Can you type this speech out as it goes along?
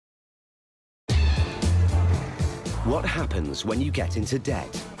What happens when you get into debt?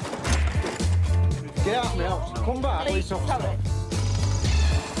 Get out now. Come back, police officer.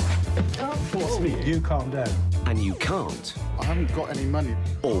 What's me? You calm down. And you can't. I haven't got any money.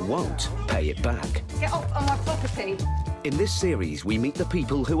 Or won't pay it back. Get off on my property. In this series, we meet the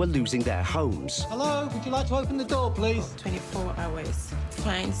people who are losing their homes. Hello, would you like to open the door, please? 24 hours.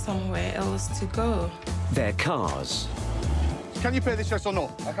 Find somewhere else to go. Their cars. Can you pay this, yes or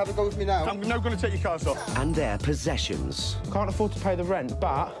no? I can't go with me now. I'm not going to take your cars off. And their possessions. Can't afford to pay the rent,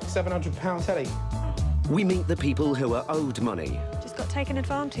 but £700 telly. We meet the people who are owed money. Just got taken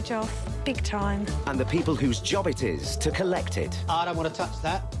advantage of, big time. And the people whose job it is to collect it. I don't want to touch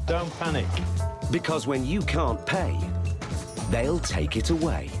that. Don't panic. Because when you can't pay, they'll take it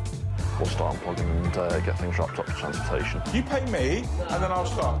away. We'll start unplugging and get things wrapped up for transportation. You pay me, and then I'll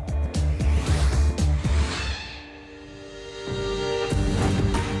start.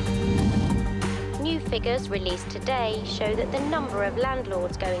 New figures released today show that the number of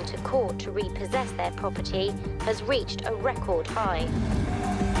landlords going to court to repossess their property has reached a record high.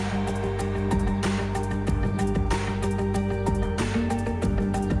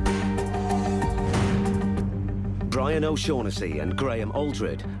 Brian O'Shaughnessy and Graham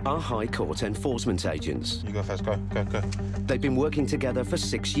Aldred are High Court enforcement agents. You go first, go. They've been working together for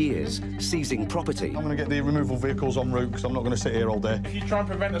 6 years, seizing property. I'm going to get the removal vehicles en route because I'm not going to sit here all day. If you try and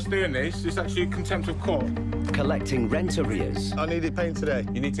prevent us doing this, it's actually contempt of court. Collecting rent arrears. I need it paying today.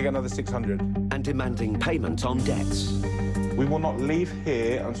 You need to get another 600. And demanding payment on debts. We will not leave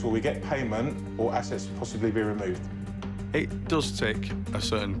here until we get payment or assets possibly be removed. It does take a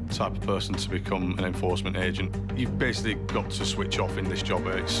certain type of person to become an enforcement agent. You've basically got to switch off in this job.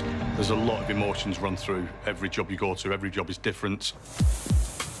 There's a lot of emotions run through every job you go to. Every job is different.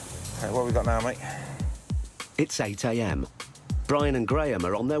 Okay, what have we got now, mate? It's 8 a.m. Brian and Graham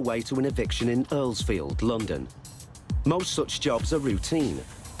are on their way to an eviction in Earlsfield, London. Most such jobs are routine,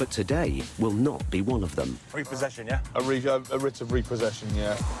 but today will not be one of them. Repossession, yeah? A writ of repossession,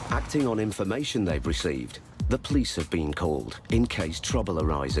 yeah. Acting on information they've received, the police have been called in case trouble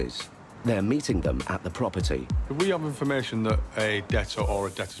arises. They're meeting them at the property. If we have information that a debtor or a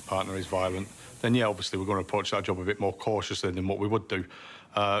debtor's partner is violent, then yeah, obviously we're going to approach that job a bit more cautiously than what we would do.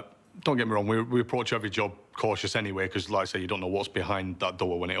 Don't get me wrong, we approach every job cautious anyway, because, like I say, you don't know what's behind that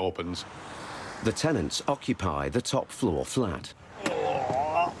door when it opens. The tenants occupy the top floor flat.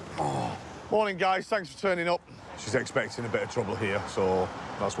 Morning, guys. Thanks for turning up. She's expecting a bit of trouble here, so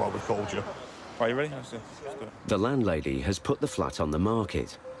that's why we called you. Are you ready? Let's do it. The landlady has put the flat on the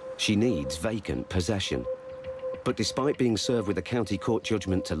market. She needs vacant possession. But despite being served with a county court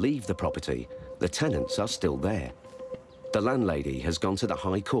judgment to leave the property, the tenants are still there. The landlady has gone to the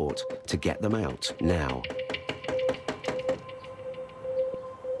High Court to get them out now.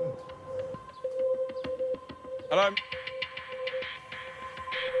 Hello?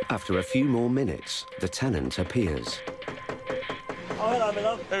 After a few more minutes, the tenant appears. Oh, hello, my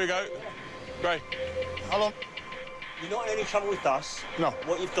love. Here we go. Great. Hello. You're not in any trouble with us. No.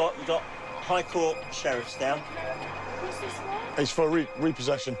 What you've got High Court sheriffs down. What's this for? It's for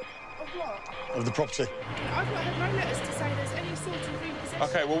repossession Of what? of the property. I've not had no letters to say there's any sort of repossession.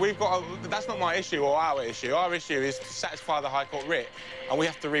 OK, well, we've got that's not my issue or our issue. Our issue is to satisfy the High Court writ, and we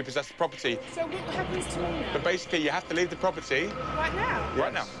have to repossess the property. So what happens to me now? But basically, you have to leave the property... Right now?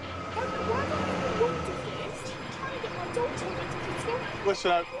 Right now. Why have I walked of this? I'm trying to get my daughter ready for school.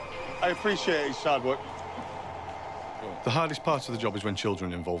 Listen, I appreciate it's hard work. The hardest part of the job is when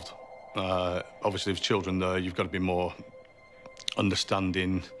children are involved. Obviously, with children there, you've got to be more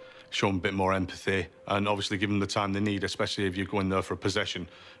understanding, show them a bit more empathy, and obviously give them the time they need, especially if you're going there for a possession.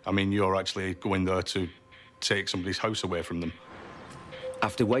 I mean, you're actually going there to take somebody's house away from them.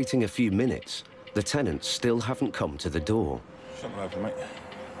 After waiting a few minutes, the tenants still haven't come to the door. Something open, mate.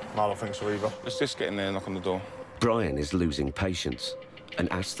 I don't think so either. Let's just get in there and knock on the door. Brian is losing patience and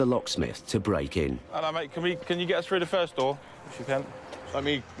asks the locksmith to break in. Hello, mate. Can you get us through the first door, if you can? Let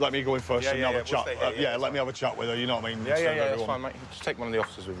me go in first and have a chat. We'll here, let me have a chat with her, you know what I mean? Yeah, that's fine, mate. Just take one of the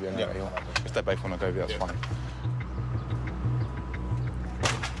officers with you anyway. Yeah. If they both want to go, that's fine.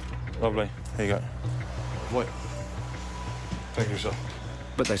 Lovely. Here you go. Wait. Thank you, sir.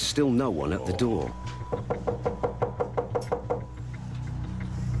 But there's still no one at the door.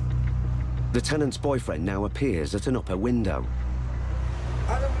 The tenant's boyfriend now appears at an upper window.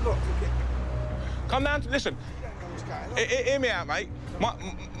 Come down. Listen. Hear me out, mate.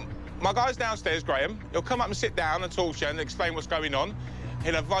 My guy's downstairs, Graham. He'll come up and sit down and talk to you and explain what's going on.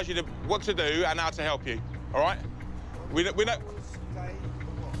 He'll advise you what to do and how to help you. All right? We don't.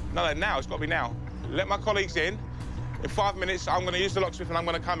 No, now. It's got to be now. Let my colleagues in. In 5 minutes, I'm going to use the locksmith and I'm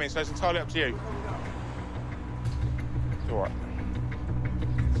going to come in, so it's entirely up to you. All right.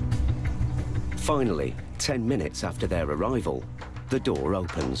 Finally, 10 minutes after their arrival, the door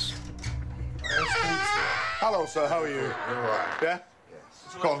opens. Hello, sir. How are you? You're all right. Yeah?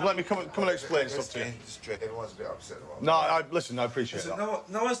 Come on, let me come and explain stuff to you. Everyone's a bit upset about No, listen, I appreciate that. that.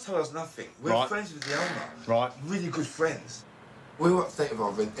 No one's told us nothing. We're friends with the owner. Right. Really good friends. We're up to date with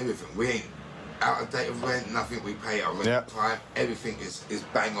our rent, everything. We ain't out of date with rent, nothing. We pay our rent time. Everything is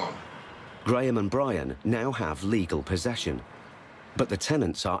bang on. Graham and Brian now have legal possession. But the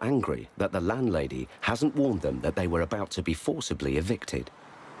tenants are angry that the landlady hasn't warned them that they were about to be forcibly evicted.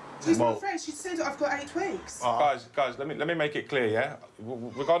 She's my friend. She said I've got 8 weeks. Guys, let me make it clear, yeah?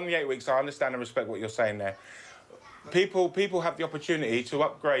 Regarding the 8 weeks, I understand and respect what you're saying there. People have the opportunity to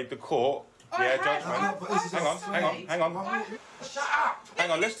upgrade the court. Hang on. Shut up.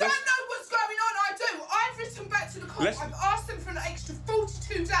 Hang on, let's... You don't know what's going on. I do. I've written back to the court. I've asked them for an extra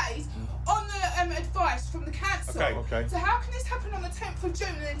 42 days on the advice from the council. Okay. So how can this happen on the 10th of June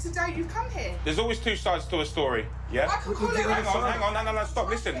and then today you've come here? There's always two sides to a story, yeah? I can call it... Hang on, no, stop,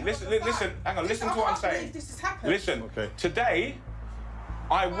 listen, hang on, listen to what I'm saying. This has happened. Listen, today,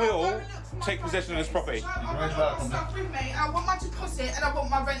 I will take possession of this property. I want stuff with me, I want my deposit and I want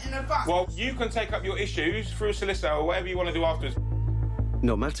my rent in advance. Well, you can take up your issues through a solicitor or whatever you want to do afterwards.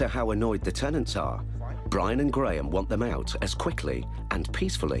 No matter how annoyed the tenants are, Brian and Graham want them out as quickly and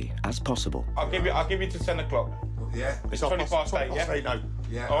peacefully as possible. I'll give you to 10 o'clock. Yeah. It's 20 past 8, yeah? 8 now.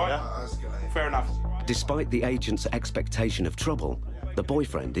 Yeah. All right? Fair enough. Despite the agent's expectation of trouble, the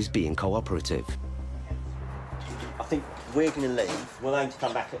boyfriend is being cooperative. I think we're going to leave. We'll aim to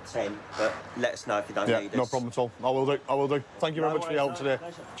come back at 10, but let us know if you don't need us. No problem at all. I will do. Thank you very much for your help today.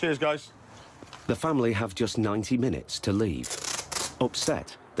 Cheers, guys. The family have just 90 minutes to leave.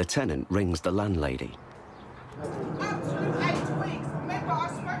 Upset, the tenant rings the landlady. Up to 8 weeks. Remember, I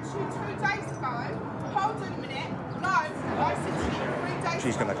spoke to you 2 days ago. Hold on a minute. No, I said to you 3 days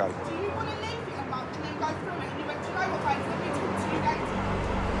She's going to go. Do you want to leave in a month and then go through it? And you went, do you know what, babe? Let me talk to you later.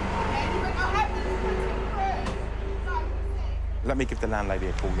 And you went, I haven't been through. No, Let me give the landlady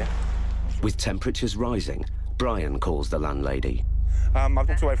a call, yeah? With temperatures rising, Brian calls the landlady. I've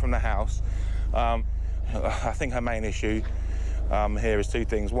walked away from the house. I think her main issue here is 2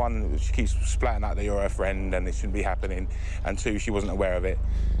 things. 1, she keeps splatting out that you're her friend and it shouldn't be happening. And 2, she wasn't aware of it.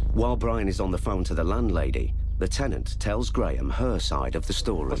 While Brian is on the phone to the landlady, the tenant tells Graham her side of the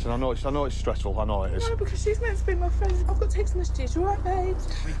story. Listen, I know it's stressful. I know it is. No, because she's meant to be my friend. I've got text messages. You all right, babe?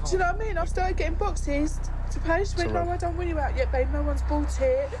 Do you know what I mean? I've started getting boxes to pay. She went, no, I don't want you out yet, babe. No one's bought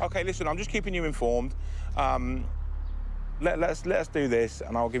it. OK, listen, I'm just keeping you informed. Let us do this,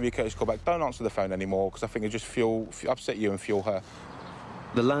 and I'll give you a courtesy call back. Don't answer the phone anymore, because I think it just upset you and fuel her.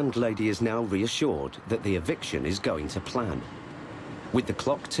 The landlady is now reassured that the eviction is going to plan. With the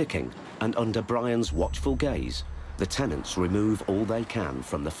clock ticking and under Brian's watchful gaze, the tenants remove all they can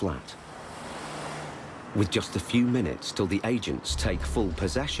from the flat. With just a few minutes till the agents take full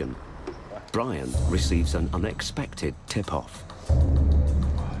possession, Brian receives an unexpected tip-off.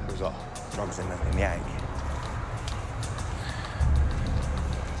 Who's that? Drugs in the attic.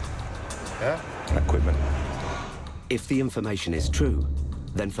 Yeah? Equipment. If the information is true,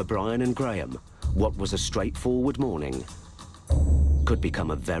 then for Brian and Graham, what was a straightforward morning could become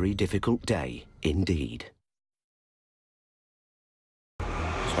a very difficult day indeed.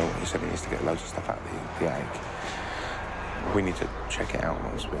 So he said he needs to get loads of stuff out of the attic. We need to check it out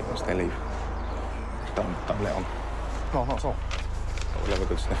once they leave. Don't let on. No, not at all. We'll have a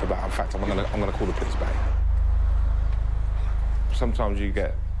good sniff about it. In fact, I'm gonna call the police back. Sometimes you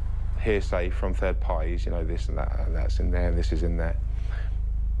get hearsay from third parties, you know, this and that, and that's in there, and this is in there.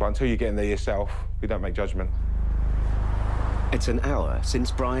 But until you get in there yourself, we don't make judgment. It's an hour since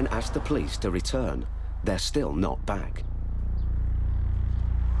Brian asked the police to return. They're still not back.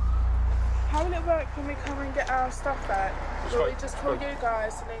 How will it work when we come and get our stuff back? Will we just call you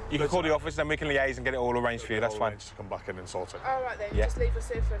guys and then... You can call the office, then we can liaise and get it all arranged for you, that's fine. Come back in and sort it. All right then, Yeah. just leave us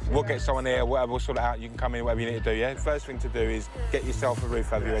here for a few We'll get hours. someone here, whatever, we'll sort it out. You can come in, whatever you need to do, yeah? First thing to do is get yourself a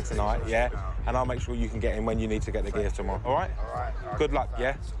roof over your head tonight, yeah? And I'll make sure you can get in when you need to get the gear tomorrow, all right? All right. Good luck,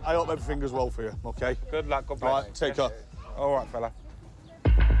 yeah? I hope everything goes well for you, OK? Good luck, God bless. All right, take care. All right, fella.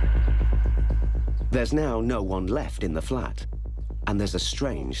 There's now no one left in the flat, and there's a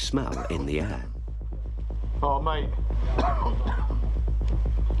strange smell in the air. Oh, mate.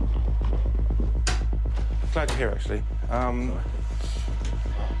 Glad you're here, actually. Gone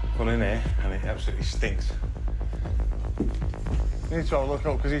in there, and it absolutely stinks. You need to have a look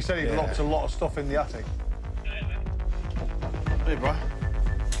up, because he said he'd locked a lot of stuff in the attic. Hey, bro.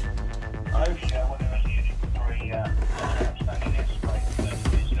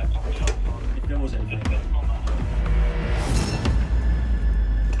 If there was anything.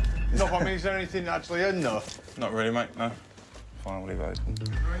 mean, is there anything actually in there? Not really, mate, no. Fine, we'll leave it open.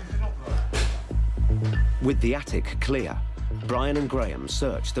 With the attic clear, Brian and Graham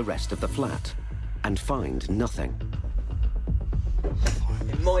search the rest of the flat and find nothing.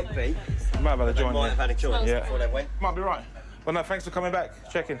 It might be. Might have had a joint. Might have had a joint before they went. Might be right. Well, no, thanks for coming back,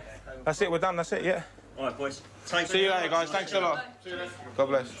 checking. That's it, we're done, that's it, yeah? All right, boys. See you later, guys. Thanks a lot. God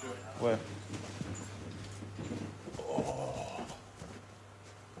bless. Where? Oh.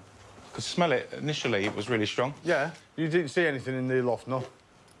 I could smell it. Initially, it was really strong. Yeah. You didn't see anything in the loft, no?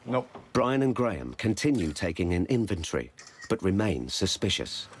 Nope. Brian and Graham continue taking an inventory, but remain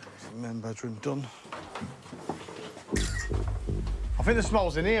suspicious. Main bedroom done. I think the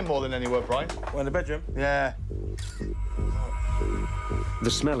smell's in here more than anywhere, Brian. Well, in the bedroom? Yeah.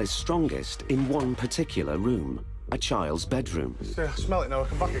 The smell is strongest in one particular room, a child's bedroom. Smell it now, I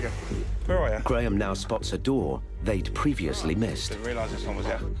come back again. Where are you? Graham now spots a door they'd previously missed. Didn't realise this one was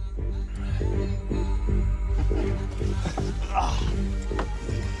there.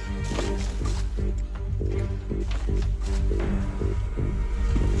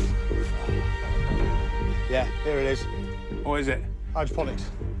 Yeah, here it is. What is it?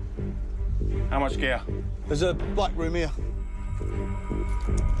 Hydroponics. How much gear? There's a black room here.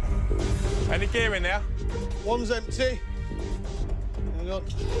 Any gear in there? One's empty. Hang on.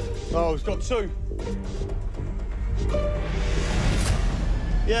 Oh, it's got two.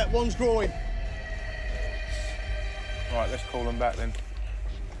 Yeah, one's growing. Right, let's call them back then.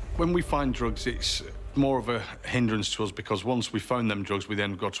 When we find drugs, it's more of a hindrance to us because once we found them drugs, we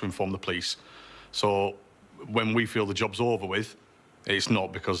then got to inform the police. So when we feel the job's over with, it's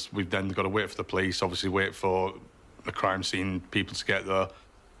not because we've then got to wait for the police, obviously wait for the crime scene people to get there.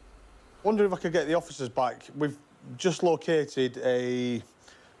 Wonder if I could get the officers back. We've just located a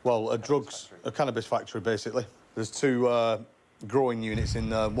cannabis factory, basically. There's two growing units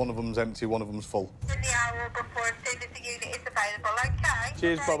in there. One of them's empty, one of them's full. In the hour before, as soon as the unit is available, OK?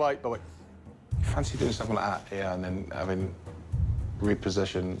 Cheers, bye-bye, bye-bye. Fancy doing something like that, yeah, and then having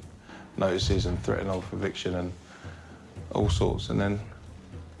repossession notices and threatening of eviction and all sorts, and then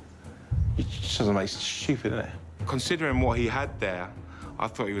it just doesn't make sense. Stupid, isn't it? Considering what he had there, I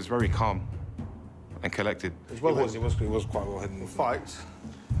thought he was very calm and collected. As well, he was quite well hidden. Fight.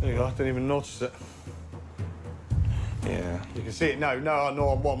 There you go, I didn't even notice it. Yeah. You can see it now. Now I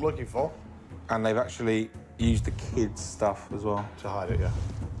know what I'm looking for. And they've actually used the kids' stuff as well. To hide it, yeah.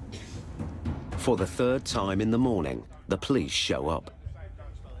 For the third time in the morning, the police show up.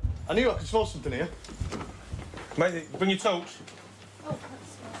 I knew I could smell something here. Mate, bring your torch.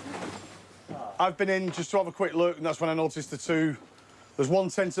 I've been in just to have a quick look, and that's when I noticed the two. There's one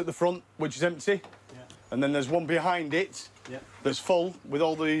tent at the front, which is empty, and then there's one behind it that's full, with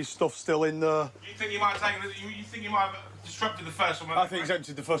all the stuff still in there. You think you might have taken? You think you might have disrupted the first one? I think he's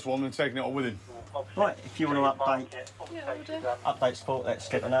emptied the first one and taken it all with him. Right, if you want to update sport, let's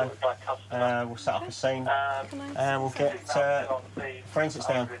get to know. We'll set up a scene, and we'll get forensics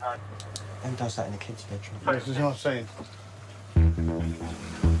down. Who does that in the kids' bedroom? This is what I'm saying.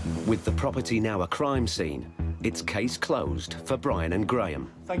 With the property now a crime scene, it's case closed for Brian and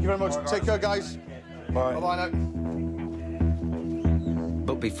Graham. Thank you very much. Take care, guys. Bye. Bye-bye now.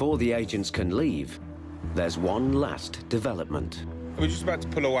 But before the agents can leave, there's one last development. We were just about to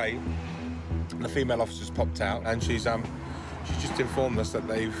pull away. The female officer's popped out, and she's just informed us that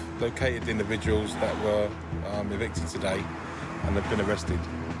they've located the individuals that were evicted today, and they've been arrested.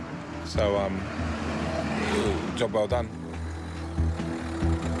 So, job well done.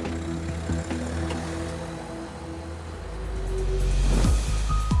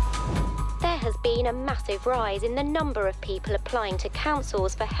 There has been a massive rise in the number of people applying to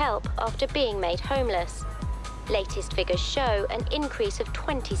councils for help after being made homeless. Latest figures show an increase of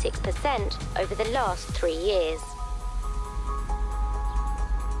 26% over the last 3 years.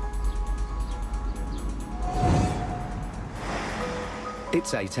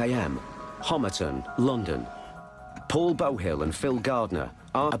 It's 8 a.m, Homerton, London. Paul Bohill and Phil Gardner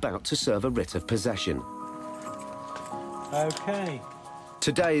are about to serve a writ of possession. OK.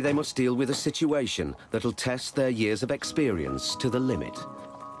 Today they must deal with a situation that'll test their years of experience to the limit.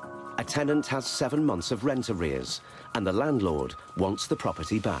 A tenant has 7 months of rent arrears, and the landlord wants the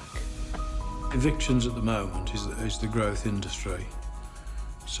property back. Evictions at the moment is the growth industry.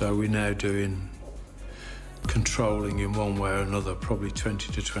 So we're now doing controlling in one way or another, probably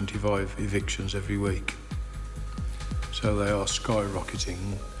 20 to 25 evictions every week. So they are skyrocketing,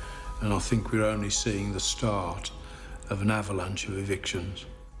 and I think we're only seeing the start of an avalanche of evictions.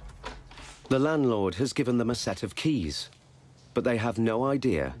 The landlord has given them a set of keys, but they have no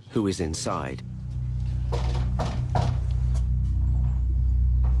idea who is inside.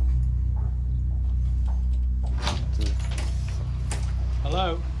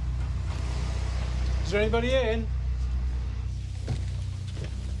 Hello? Is there anybody in?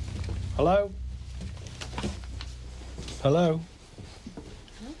 Hello? Hello?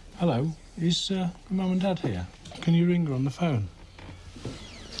 Hello? Is Mum and Dad here? Can you ring her on the phone?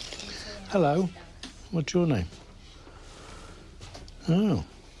 Hello? What's your name? Oh,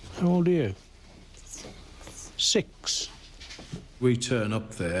 how old are you? 6. We turn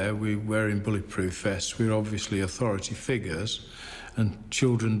up there, we're wearing bulletproof vests, we're obviously authority figures, and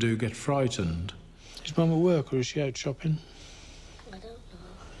children do get frightened. Is Mum at work or is she out shopping? I don't know.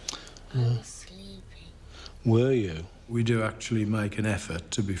 I was sleeping. Were you? We do actually make an effort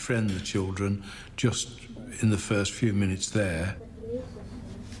to befriend the children just in the first few minutes there.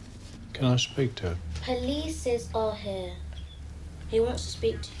 Can I speak to her? Police are here. He wants to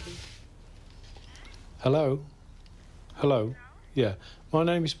speak to you. Hello? Hello? Yeah. My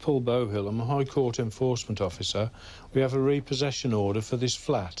name is Paul Bowhill. I'm a High Court Enforcement Officer. We have a repossession order for this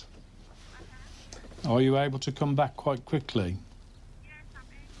flat. Are you able to come back quite quickly?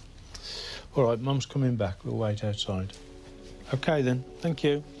 All right, Mum's coming back. We'll wait outside. OK, then. Thank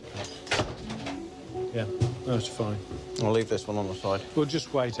you. Yeah, that's fine. I'll leave this one on the side. We'll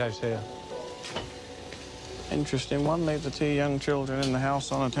just wait out here. Interesting one. Leave the 2 young children in the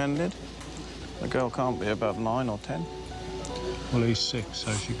house unattended. The girl can't be above 9 or 10. Well, he's 6,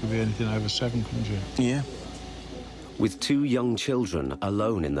 so she could be anything over 7, couldn't she? Yeah. With 2 young children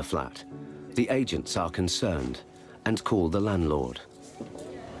alone in the flat, the agents are concerned and call the landlord.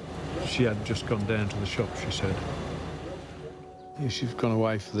 She had just gone down to the shop, she said. If she's gone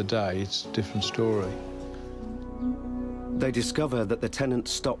away for the day, it's a different story. They discover that the tenant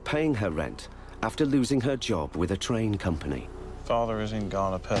stopped paying her rent after losing her job with a train company. Father is in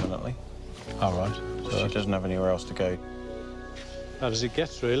Ghana permanently. All right. So she doesn't have anywhere else to go. How does it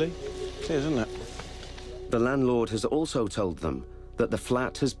get, really? It is, isn't it? The landlord has also told them that the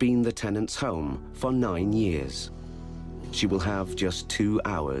flat has been the tenant's home for 9 years. She will have just 2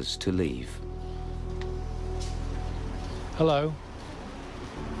 hours to leave. Hello?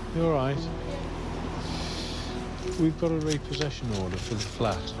 You all right? We've got a repossession order for the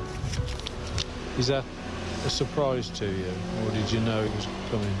flat. Is that a surprise to you, or did you know it was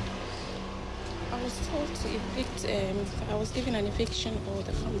coming? I was told to evict, I was given an eviction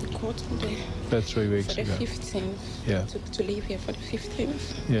order from the court today. About 3 weeks ago. For the 15th. Yeah. To leave here for the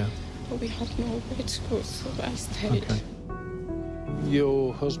 15th. Yeah. But we had nowhere to go, so I stayed. Okay.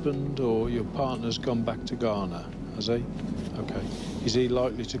 Your husband or your partner's gone back to Ghana, has he? Okay. Is he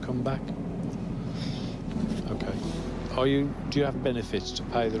likely to come back? Okay. Do you have benefits to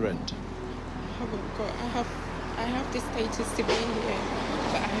pay the rent? I have the status to be here,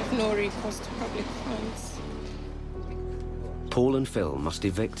 but I have no recourse to public funds. Paul and Phil must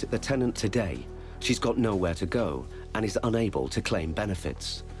evict the tenant today. She's got nowhere to go and is unable to claim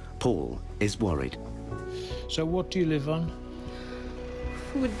benefits. Paul is worried. So what do you live on?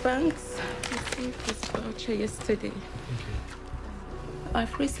 Food banks. I received this voucher yesterday.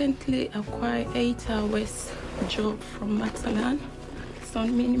 I've recently acquired 8 hours job from Matalan. It's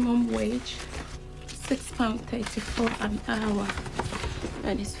on minimum wage, £6.34 an hour,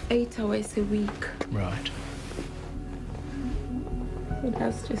 and it's 8 hours a week. Right. So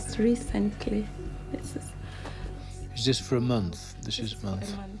that's just recently. Is this for a month? This is a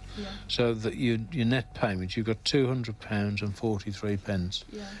month. Yeah. So that your net payment, you've got £200 and 43 pence,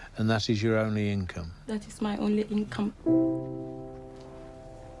 Yeah. and that is your only income. That is my only income.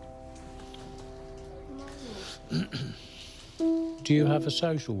 Do you have a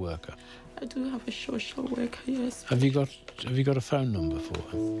social worker? I do have a social worker, yes. Have you got a phone number for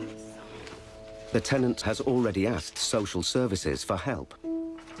her? The tenant has already asked social services for help,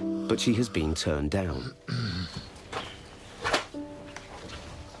 but she has been turned down.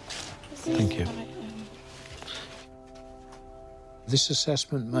 Thank you. This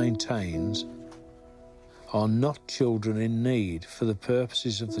assessment maintains are not children in need for the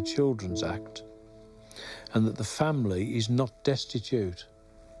purposes of the Children's Act, and that the family is not destitute.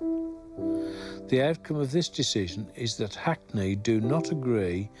 The outcome of this decision is that Hackney do not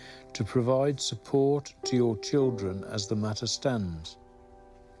agree to provide support to your children as the matter stands.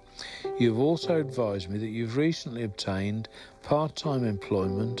 You've also advised me that you've recently obtained part-time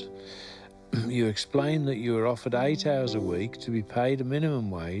employment. You explain that you are offered 8 hours a week to be paid a minimum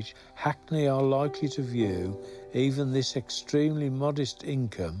wage. Hackney are likely to view even this extremely modest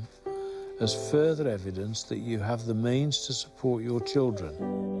income as further evidence that you have the means to support your children.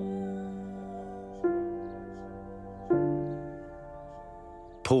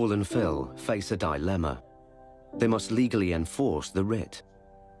 Paul and Phil face a dilemma. They must legally enforce the writ,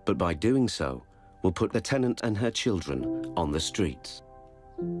 but by doing so, will put the tenant and her children on the streets.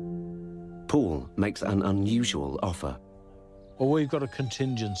 Paul makes an unusual offer. Well, we've got a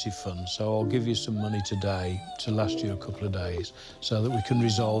contingency fund, so I'll give you some money today to last you a couple of days so that we can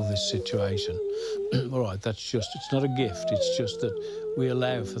resolve this situation. All right, it's not a gift, it's just that we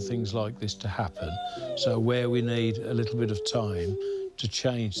allow for things like this to happen. So where we need a little bit of time to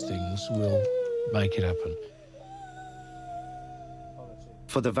change things, we'll make it happen.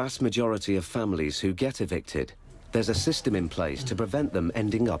 For the vast majority of families who get evicted, there's a system in place to prevent them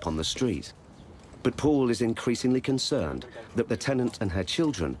ending up on the street. But Paul is increasingly concerned that the tenant and her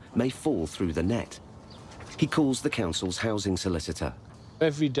children may fall through the net. He calls the council's housing solicitor.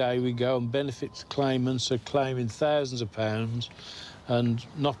 Every day we go and benefits claimants are claiming thousands of pounds and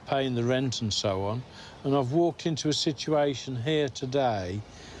not paying the rent and so on. And I've walked into a situation here today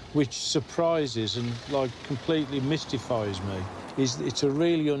which surprises and completely mystifies me. It's a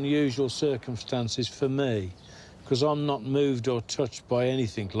really unusual circumstances for me because I'm not moved or touched by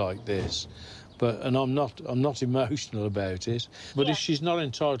anything like this. And I'm not emotional about it. But if she's not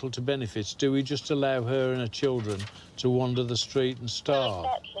entitled to benefits, do we just allow her and her children to wander the street and starve?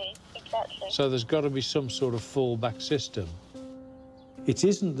 Exactly. So there's got to be some sort of fallback system. It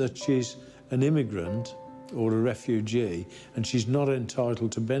isn't that she's an immigrant or a refugee and she's not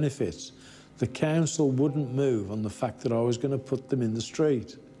entitled to benefits. The council wouldn't move on the fact that I was going to put them in the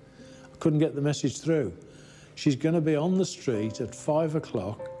street. I couldn't get the message through. She's going to be on the street at 5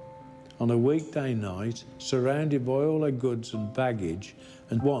 o'clock on a weekday night, surrounded by all her goods and baggage,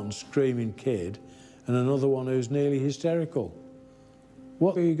 and one screaming kid, and another one who's nearly hysterical.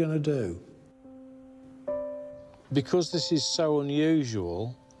 What are you going to do? Because this is so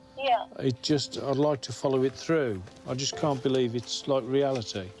unusual, I'd like to follow it through. I just can't believe it's like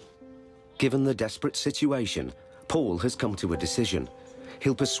reality. Given the desperate situation, Paul has come to a decision.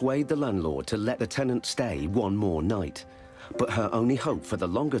 He'll persuade the landlord to let the tenant stay one more night. But her only hope for the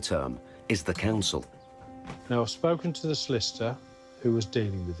longer term is the council. Now, I've spoken to the solicitor who was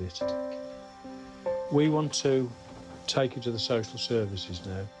dealing with it. We want to take it to the social services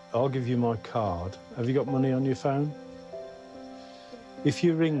now. I'll give you my card. Have you got money on your phone? If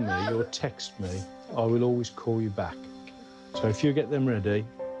you ring me or text me, I will always call you back. So if you get them ready.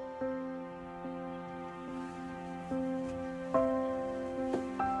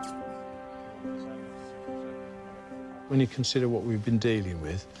 When you consider what we've been dealing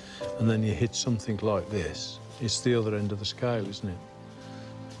with, and then you hit something like this, it's the other end of the scale, isn't it?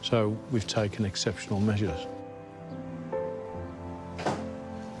 So we've taken exceptional measures.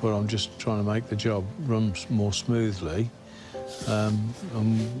 But I'm just trying to make the job run more smoothly. I'm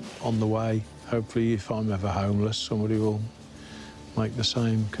on the way. Hopefully, if I'm ever homeless, somebody will make the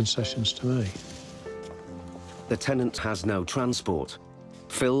same concessions to me. The tenant has no transport.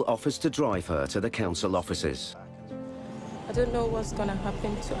 Phil offers to drive her to the council offices. I don't know what's going to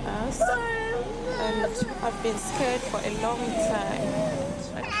happen to us, and I've been scared for a long time.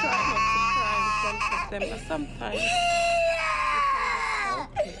 I try not to cry in front of them, but sometimes...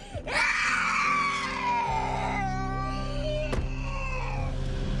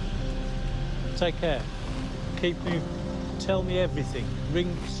 Take care. Tell me everything.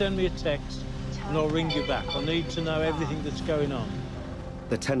 Send me a text, and I'll ring you back. I need to know everything that's going on.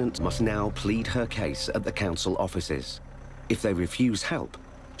 The tenant must now plead her case at the council offices. If they refuse help,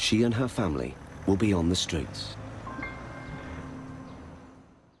 she and her family will be on the streets.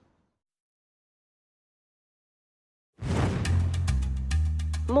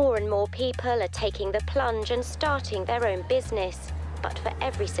 More and more people are taking the plunge and starting their own business. But for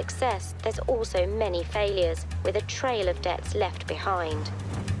every success, there's also many failures, with a trail of debts left behind.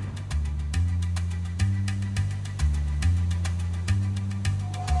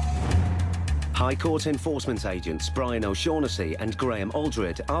 High Court enforcement agents Brian O'Shaughnessy and Graham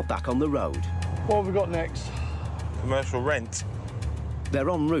Aldred are back on the road. What have we got next? Commercial rent. They're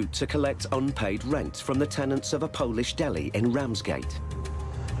en route to collect unpaid rent from the tenants of a Polish deli in Ramsgate.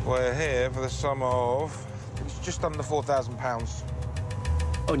 We're here for the sum of just under £4,000.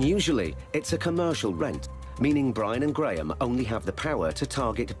 Unusually, it's a commercial rent, meaning Brian and Graham only have the power to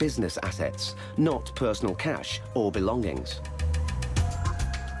target business assets, not personal cash or belongings.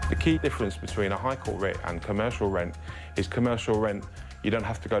 The key difference between a High Court writ and commercial rent is commercial rent, you don't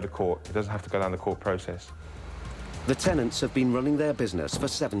have to go to court. It doesn't have to go down the court process. The tenants have been running their business for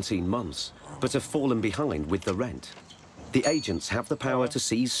 17 months, but have fallen behind with the rent. The agents have the power to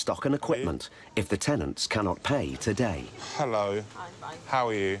seize stock and equipment if the tenants cannot pay today. Hello. Hi, how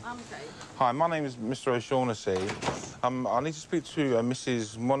are you? I'm okay. Hi, my name is Mr. O'Shaughnessy. I need to speak to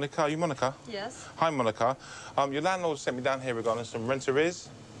Mrs. Monica. Are you Monica? Yes. Hi, Monica. Your landlord sent me down here regarding some rent arrears.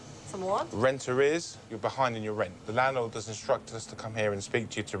 Some what? Rent arrears, you're behind in your rent. The landlord does instruct us to come here and speak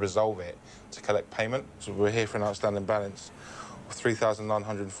to you to resolve it, to collect payment. So we're here for an outstanding balance of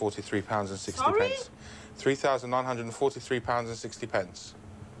 £3,943.60. Sorry? £3,943.60.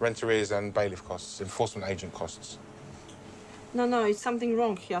 Rent arrears and bailiff costs, enforcement agent costs. No, it's something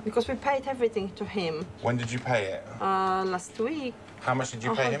wrong here, because we paid everything to him. When did you pay it? Last week. How much did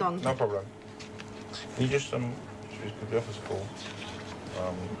you pay him? Hold on. No problem. Can you just give the office a call?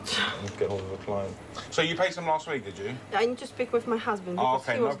 And get hold of the client. So you paid some last week, did you? I need to speak with my husband because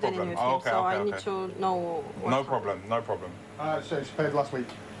he was dealing with him, so I need to know what No problem, no problem. So it's paid last week.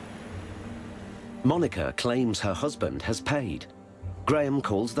 Monica claims her husband has paid. Graham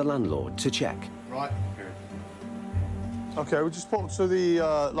calls the landlord to check. Right. OK, we just spoke to the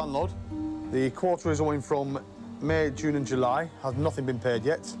landlord. The quarter is owing from May, June and July. Has nothing been paid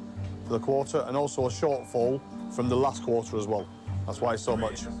yet for the quarter, and also a shortfall from the last quarter as well. That's why it's so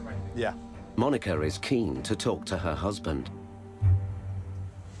much. Yeah. Monica is keen to talk to her husband.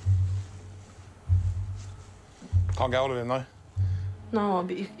 Can't get hold of him, though? No,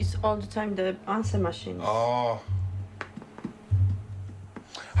 but it's all the time the answer machine. Oh.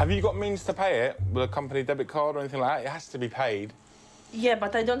 Have you got means to pay it with a company debit card or anything like that? It has to be paid. Yeah,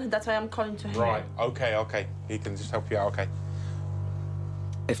 but I don't. That's why I'm calling to him. Right, OK. He can just help you out, OK.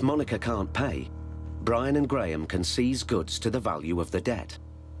 If Monica can't pay, Brian and Graham can seize goods to the value of the debt.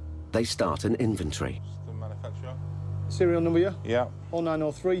 They start an inventory. The manufacturer? Serial number, yeah? Yeah.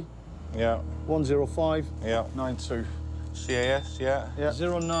 0903. Yeah. 105. Yeah. 92. CAS, yeah? Yeah.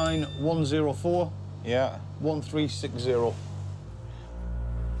 09104. Yeah. 1360.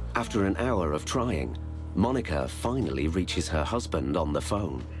 After an hour of trying, Monica finally reaches her husband on the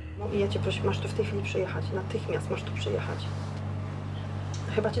phone. Ja cię proszę, masz tu w tej chwili przyjechać. Natychmiast masz tu przyjechać.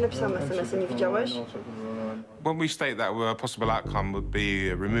 Chyba ci napisałam SMS-y, nie widziałeś? When we state that a possible outcome would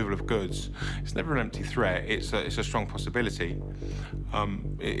be a removal of goods, it's never an empty threat. It's a strong possibility.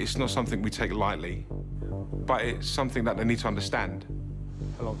 It's not something we take lightly, but it's something that they need to understand.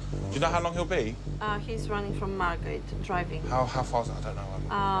 How long? Do you know how long he'll be? He's running from Margate, driving. How far is it? I don't know.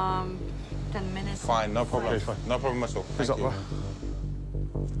 10 minutes. Fine, no problem. Okay, fine. No problem at all. Thank you.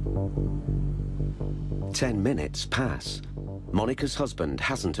 10 minutes pass. Monica's husband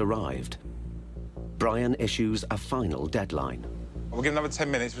hasn't arrived. Brian issues a final deadline. We'll give another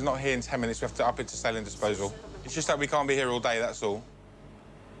 10 minutes. If he's not here in 10 minutes, we have to up it to sale and disposal. It's just that we can't be here all day, that's all.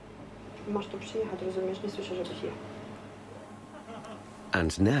 Masz tu przyjechać, rozumiesz? Nie słyszę, żebyś jechał.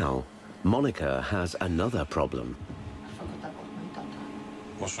 And now, Monica has another problem.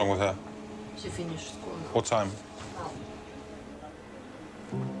 What's wrong with her? She finished school now. What time?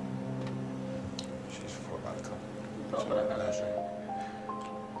 She's for about a couple.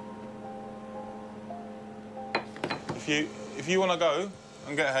 If you want to go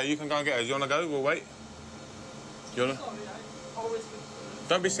and get her, you can go and get her. Do you want to go? We'll wait. Do you want to?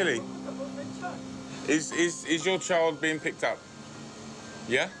 Don't be silly. Is your child being picked up?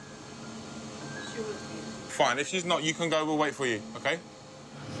 Yeah? Fine. If she's not, you can go. We'll wait for you. Okay?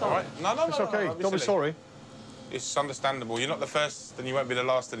 All right? No. It's okay. Don't be sorry. It's understandable. You're not the first, and you won't be the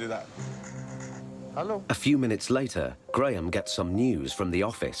last to do that. Hello. A few minutes later, Graham gets some news from the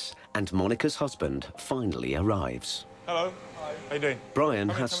office, and Monica's husband finally arrives. Hello. Hi. How you doing? Brian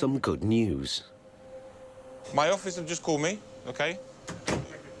has some good news. My office have just called me, OK?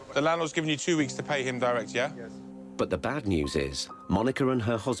 The landlord's given you 2 weeks to pay him direct, yeah? Yes. But the bad news is, Monica and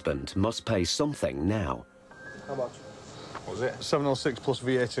her husband must pay something now. How much? What was it? 706 plus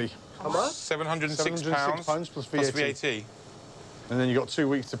VAT. How much? £706 plus VAT. VAT. And then you've got 2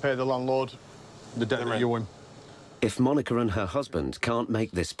 weeks to pay the landlord the debt that you owe him. If Monica and her husband can't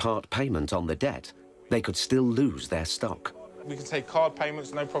make this part payment on the debt, they could still lose their stock. We can take card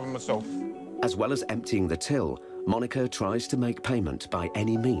payments, no problem at all. As well as emptying the till, Monica tries to make payment by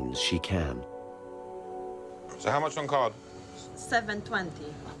any means she can. So how much on card?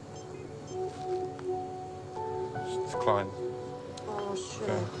 720. Decline. Oh, sure,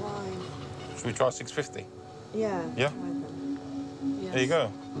 Okay. why? Should we try 650? Yeah. Yeah? Yes. There you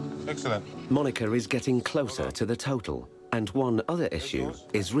go. Excellent. Monica is getting closer to the total, and one other issue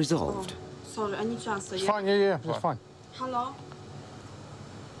is resolved. Sorry, I need to answer. It's fine, yeah, it's fine. Hello?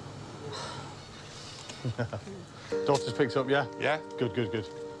 Daughter's picked up, yeah? Yeah? Good.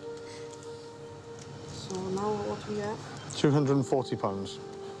 So now what we have? £240.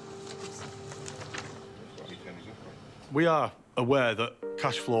 We are aware that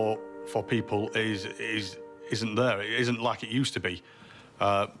cash flow for people isn't there. It isn't like it used to be.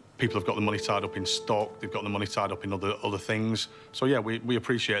 People have got the money tied up in stock, they've got the money tied up in other things. So yeah, we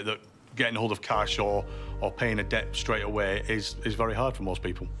appreciate that getting hold of cash or paying a debt straight away is very hard for most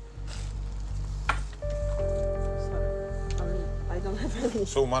people.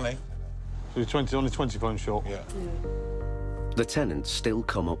 It's all money. So you're only £20 short? Yeah. The tenants still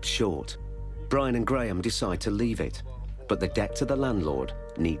come up short. Brian and Graham decide to leave it, but the debt to the landlord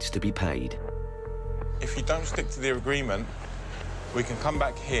needs to be paid. If you don't stick to the agreement, we can come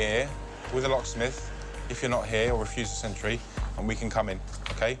back here with a locksmith if you're not here or refuse a sentry, and we can come in,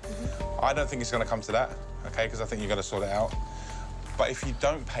 OK? I don't think it's going to come to that, OK, because I think you're going to sort it out. But if you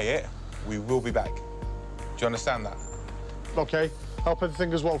don't pay it, we will be back. Do you understand that? OK. I'll pay the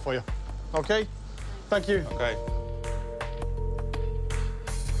thing as well for you. OK? Thank you. OK.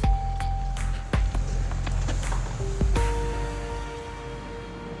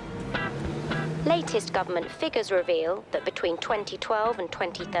 Latest government figures reveal that between 2012 and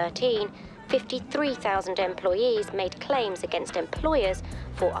 2013, 53,000 employees made claims against employers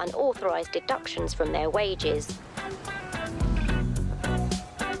for unauthorised deductions from their wages.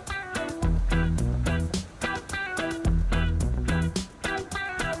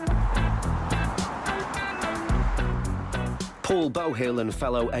 Paul Bohill and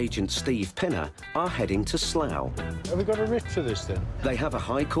fellow agent Steve Pinner are heading to Slough. Have we got a writ for this, then? They have a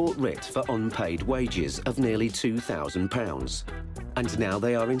High Court writ for unpaid wages of nearly £2,000. And now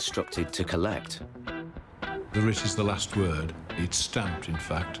they are instructed to collect. The writ is the last word. It's stamped, in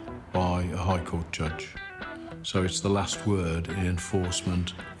fact, by a High Court judge. So it's the last word in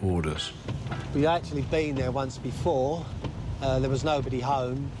enforcement orders. We've actually been there once before. There was nobody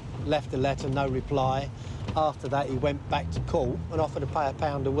home, left a letter, no reply. After that, he went back to court and offered to pay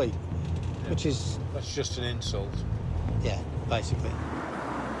 £1 a week, which is... That's just an insult. Yeah, basically.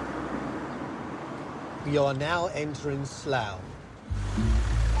 You are now entering Slough.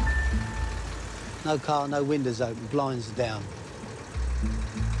 No car, no windows open, blinds are down.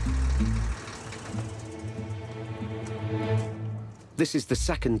 This is the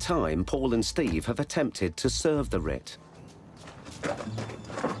second time Paul and Steve have attempted to serve the writ.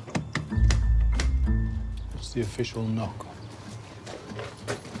 It's the official knock.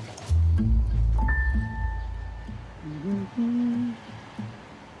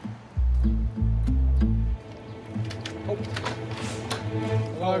 Oh.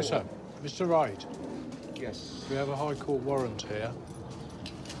 Hello, sir. Mr. Wright. Yes. We have a High Court warrant here.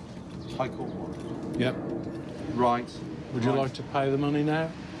 High Court warrant? Yep. Right. Would you like to pay the money now?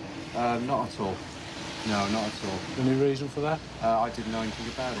 Not at all. No, not at all. Any reason for that? I didn't know anything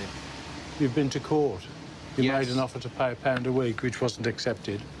about it. You've been to court. You Yes. made an offer to pay £1 a week, which wasn't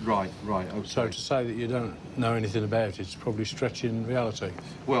accepted. Right, okay. So to say that you don't know anything about it is probably stretching reality.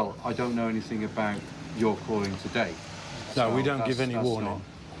 Well, I don't know anything about your calling today. No, we don't give any that's warning.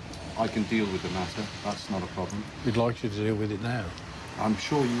 I can deal with the matter. That's not a problem. We'd like you to deal with it now. I'm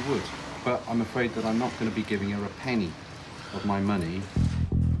sure you would, but I'm afraid that I'm not going to be giving her a penny of my money.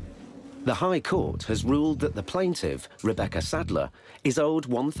 The High Court has ruled that the plaintiff, Rebecca Sadler, is owed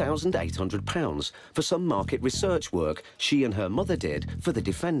 £1,800 for some market research work she and her mother did for the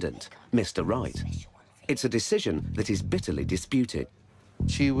defendant, Mr. Wright. It's a decision that is bitterly disputed.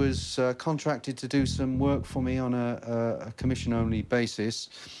 She was contracted to do some work for me on a commission-only basis,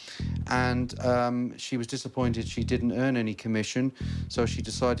 and she was disappointed she didn't earn any commission, so she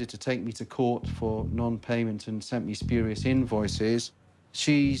decided to take me to court for non-payment and sent me spurious invoices.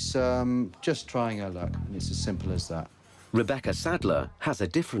 She's just trying her luck, and it's as simple as that. Rebecca Sadler has a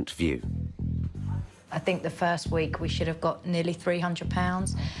different view. I think the first week we should have got nearly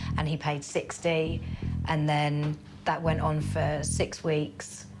 £300, and he paid 60, and then that went on for 6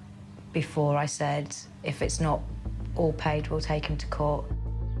 weeks before I said, if it's not all paid, we'll take him to court.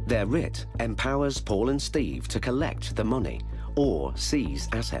 Their writ empowers Paul and Steve to collect the money or seize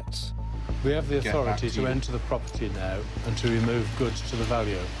assets. We have the authority to enter the property now and to remove goods to the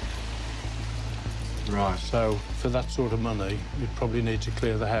value. Right. So, for that sort of money, you'd probably need to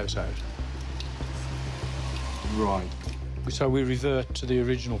clear the house out. Right. So we revert to the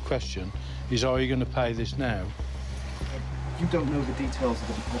original question, is are you going to pay this now? You don't know the details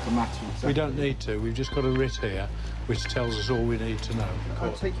of the matter exactly. We don't need to. We've just got a writ here which tells us all we need to know.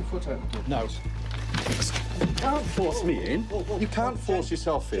 I'll take your foot out the door. No. You can't force me in. You can't force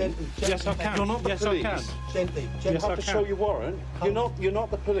yourself in. Yes, I can. You're not the yes, police. I can. Gently, You have to show your warrant. You're not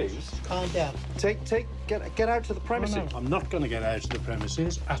the police. Calm down. Get out of the premises. No, I'm not going to get out of the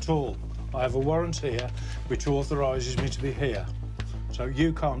premises at all. I have a warrant here which authorises me to be here. So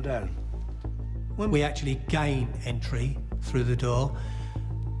you calm down. When we actually gain entry through the door,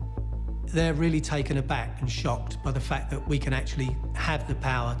 they're really taken aback and shocked by the fact that we can actually have the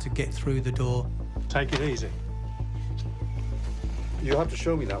power to get through the door. Take it easy. You have to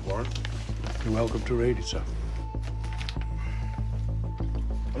show me that warrant. You're welcome to read it, sir.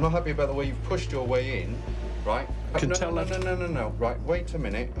 I'm not happy about the way you've pushed your way in, right? No. Right, wait a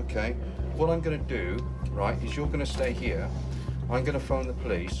minute, OK? What I'm going to do, right, is you're going to stay here. I'm going to phone the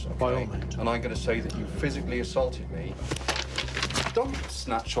police, OK? By all means. And I'm going to say that you physically assaulted me. Don't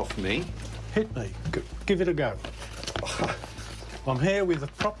snatch off me. Hit me. Give it a go. I'm here with the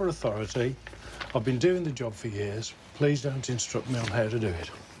proper authority. I've been doing the job for years. Please don't instruct me on how to do it.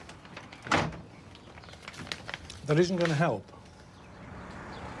 That isn't going to help.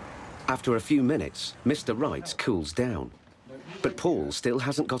 After a few minutes, Mr. Wright cools down. But Paul still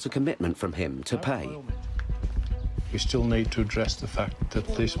hasn't got a commitment from him to pay. We still need to address the fact that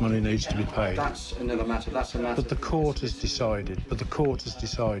this money needs to be paid. That's another matter. That's a matter. But the court has decided.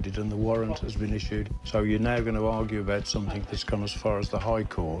 And the warrant has been issued. So you're now going to argue about something that's gone as far as the High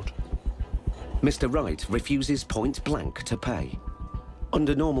Court. Mr. Wright refuses point blank to pay.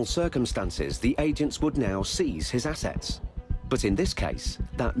 Under normal circumstances, the agents would now seize his assets. But in this case,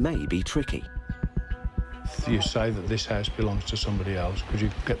 that may be tricky. You say that this house belongs to somebody else. Could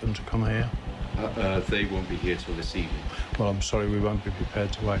you get them to come here? They won't be here till this evening. Well, I'm sorry, we won't be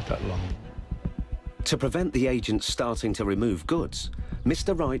prepared to wait that long. To prevent the agents starting to remove goods,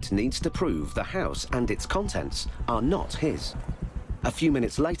 Mr. Wright needs to prove the house and its contents are not his. A few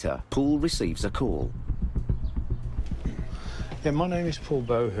minutes later, Paul receives a call. Yeah, my name is Paul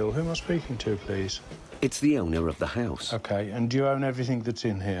Bowhill. Who am I speaking to, please? It's the owner of the house. OK, and do you own everything that's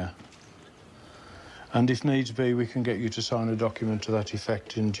in here? And if needs be, we can get you to sign a document to that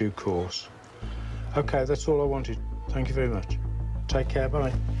effect in due course. OK, that's all I wanted. Thank you very much. Take care,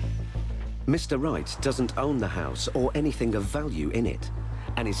 bye. Mr. Wright doesn't own the house or anything of value in it,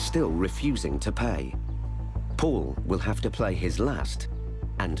 and is still refusing to pay. Paul will have to play his last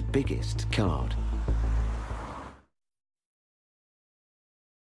and biggest card.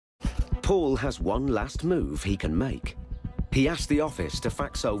 Paul has one last move he can make. He asked the office to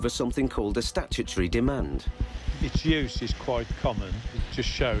fax over something called a statutory demand. Its use is quite common. It just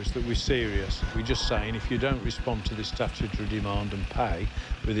shows that we're serious. We're just saying if you don't respond to this statutory demand and pay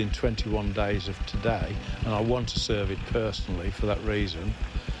within 21 days of today, and I want to serve it personally for that reason,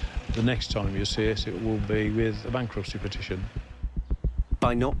 the next time you see us, it will be with a bankruptcy petition.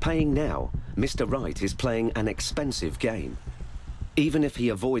 By not paying now, Mr. Wright is playing an expensive game. Even if he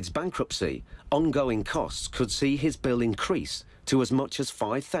avoids bankruptcy, ongoing costs could see his bill increase to as much as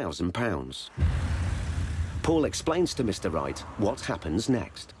 £5,000. Paul explains to Mr. Wright what happens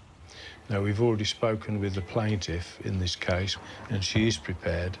next. Now, we've already spoken with the plaintiff in this case, and she is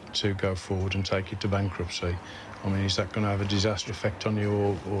prepared to go forward and take it to bankruptcy. I mean, is that going to have a disaster effect on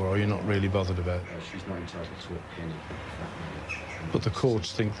you, or are you not really bothered about it? She's not entitled to a penny. But the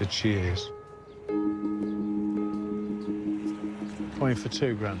courts think that she is. I mean, for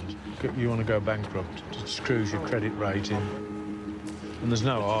 £2,000, you want to go bankrupt. It screws your credit rating. And there's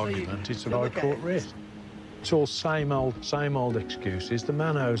no argument, it's a high court risk. It's all same old excuses. The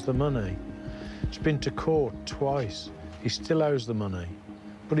man owes the money. It's been to court twice. He still owes the money,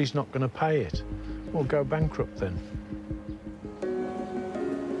 but he's not going to pay it. Well, go bankrupt then.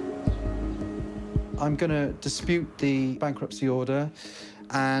 I'm going to dispute the bankruptcy order,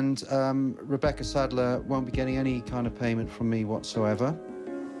 and Rebecca Sadler won't be getting any kind of payment from me whatsoever.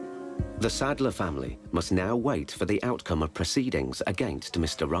 The Sadler family must now wait for the outcome of proceedings against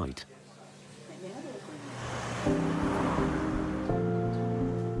Mr. Wright.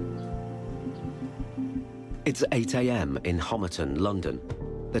 It's 8 a.m. in Homerton, London.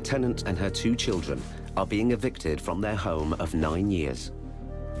 The tenant and her 2 children are being evicted from their home of 9 years.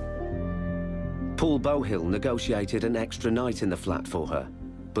 Paul Bowhill negotiated an extra night in the flat for her,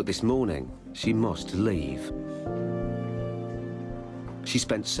 but this morning she must leave. She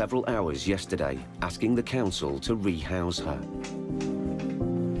spent several hours yesterday asking the council to rehouse her.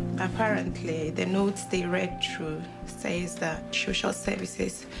 Apparently, the notes they read through says that social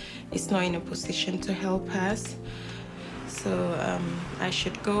services is not in a position to help us. So I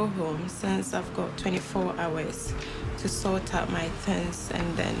should go home since I've got 24 hours to sort out my things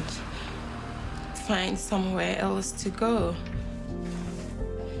and then find somewhere else to go.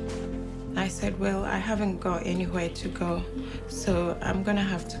 I said, well, I haven't got anywhere to go, so I'm gonna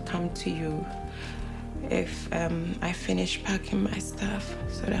have to come to you if I finish packing my stuff.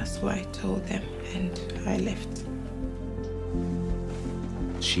 So that's what I told them, and I left.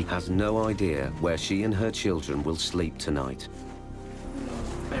 She has no idea where she and her children will sleep tonight.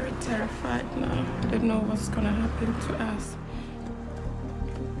 Very terrified now. I don't know what's gonna happen to us.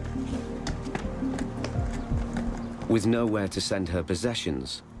 With nowhere to send her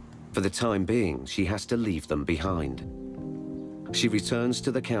possessions, for the time being, she has to leave them behind. She returns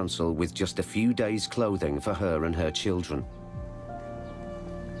to the council with just a few days' clothing for her and her children.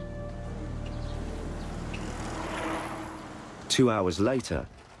 2 hours later,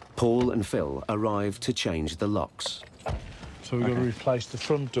 Paul and Phil arrive to change the locks. So we've got to replace the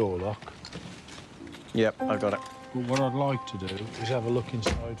front door lock. Yep, I got it. But what I'd like to do is have a look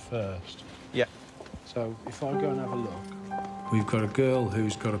inside first. Yep. So if I go and have a look... We've got a girl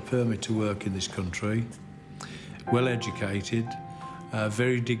who's got a permit to work in this country, well-educated, a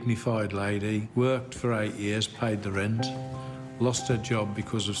very dignified lady, worked for 8 years, paid the rent, lost her job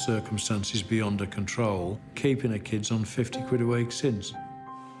because of circumstances beyond her control, keeping her kids on 50 quid a week since.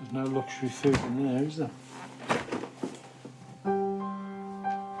 There's no luxury food in there, is there?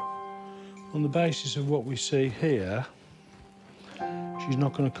 On the basis of what we see here, she's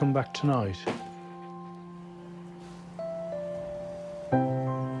not going to come back tonight.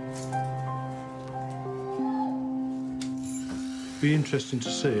 Be interesting to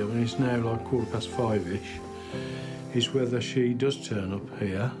see, I mean, it's now like 5:15-ish, is whether she does turn up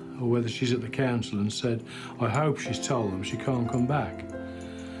here or whether she's at the council and said, I hope she's told them she can't come back,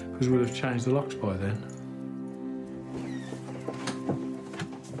 because we'll have changed the locks by then.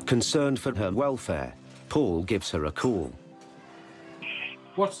 Concerned for her welfare, Paul gives her a call.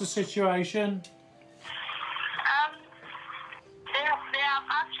 What's the situation? They have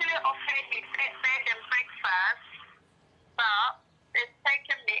actually offered me bed and breakfast, but they've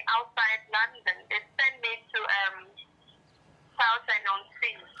taken me outside London. They sent me to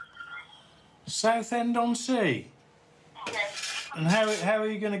Southend-on-Sea. Southend-on-Sea? Yes. And how are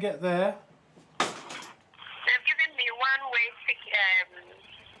you going to get there? They've given me one-way ticket.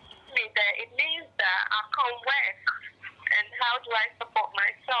 It means that I can't work, and how do I support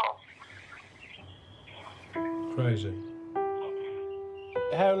myself? Crazy.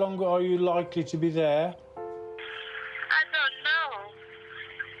 How long are you likely to be there? I don't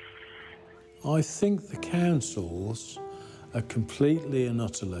know. I think the councils are completely and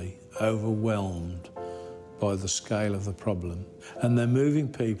utterly overwhelmed by the scale of the problem, and they're moving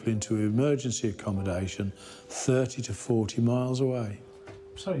people into emergency accommodation 30 to 40 miles away.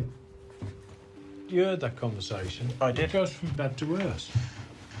 Sorry, you heard that conversation? I did. It goes from bad to worse.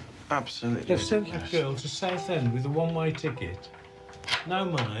 Absolutely. They've sent that girl to Southend with a one-way ticket, no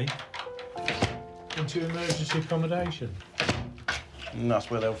money, into emergency accommodation. And that's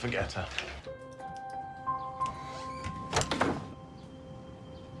where they'll forget her.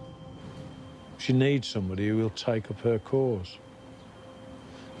 She needs somebody who will take up her cause.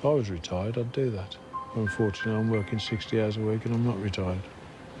 If I was retired, I'd do that. Unfortunately, I'm working 60 hours a week and I'm not retired.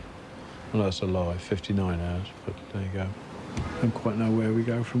 Well, that's a lie, 59 hours, but there you go. I don't quite know where we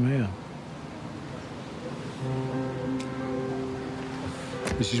go from here.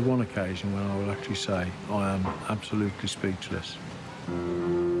 This is one occasion when I will actually say I am absolutely speechless.